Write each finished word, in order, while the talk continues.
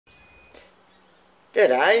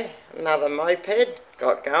G'day, another moped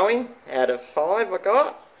got going out of 5 I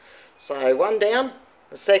got. So one down,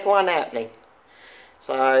 the second one happening.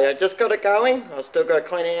 So I just got it going. I still got to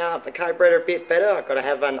clean out the carburetor a bit better. I've got to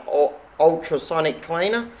have an ultrasonic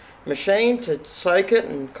cleaner machine to soak it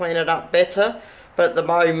and clean it up better. But at the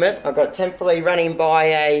moment I've got it temporarily running by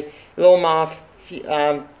a lawnmower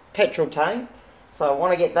petrol tank. So I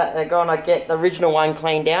want to get that going. I get the original one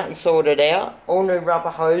cleaned out and sorted out. All new rubber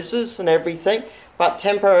hoses and everything. But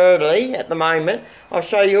temporarily, at the moment, I'll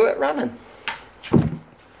show you it running.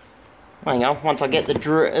 Hang on, once I get the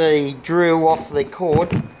drill off the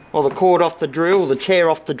cord, or the cord off the drill, or the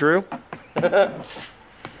chair off the drill.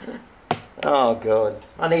 Oh God,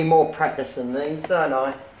 I need more practice than these, don't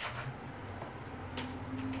I?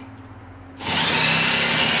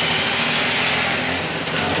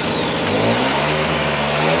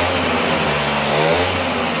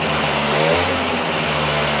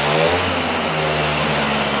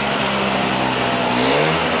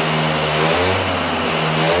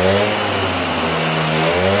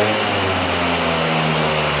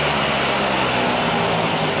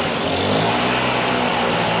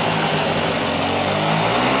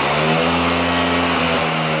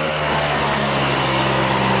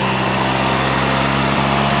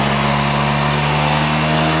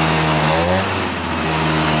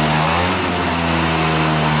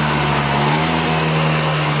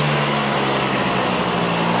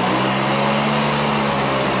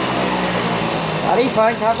 Ready,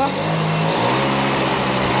 phone cover?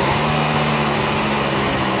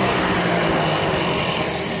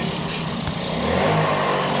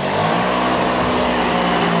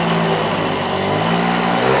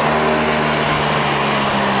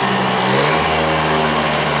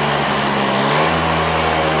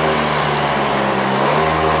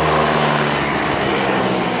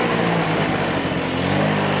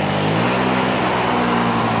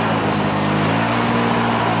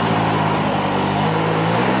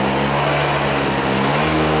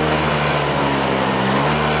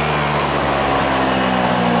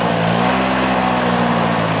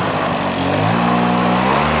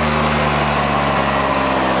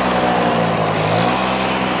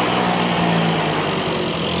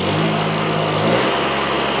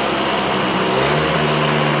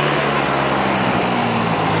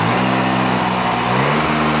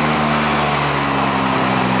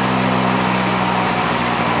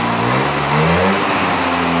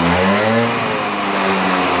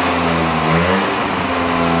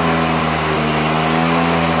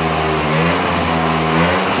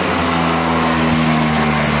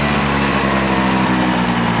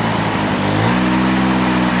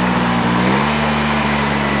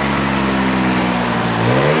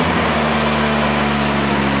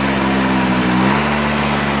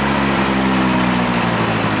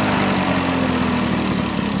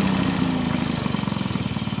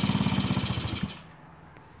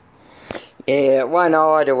 Yeah, it won't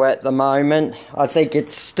idle at the moment. I think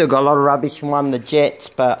it's still got a lot of rubbish in one of the jets,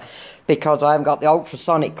 but because I haven't got the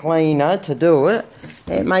ultrasonic cleaner to do it,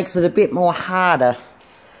 it makes it a bit more harder.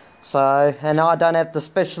 So, and I don't have the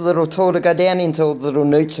special little tool to go down into all the little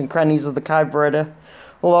nooks and crannies of the carburetor.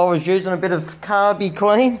 Well, I was using a bit of carby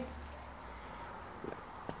clean,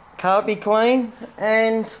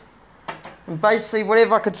 and basically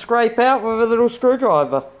whatever I could scrape out with a little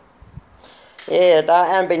screwdriver. Yeah, I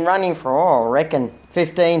haven't been running for, I reckon,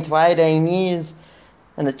 15 to 18 years.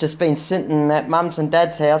 And it's just been sitting at Mum's and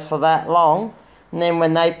Dad's house for that long. And then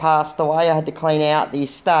when they passed away, I had to clean out the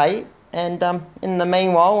estate. And in the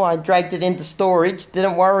meanwhile, I dragged it into storage,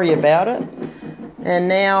 didn't worry about it. And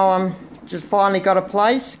now just finally got a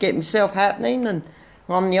place, get myself happening. And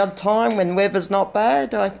on the odd time, when weather's not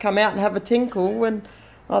bad, I come out and have a tinkle. And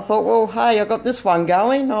I thought, well, hey, I got this one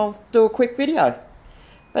going, I'll do a quick video.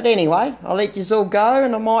 But anyway, I'll let you all go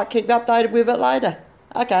and I might keep updated with it later.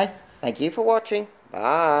 Okay, thank you for watching.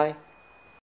 Bye.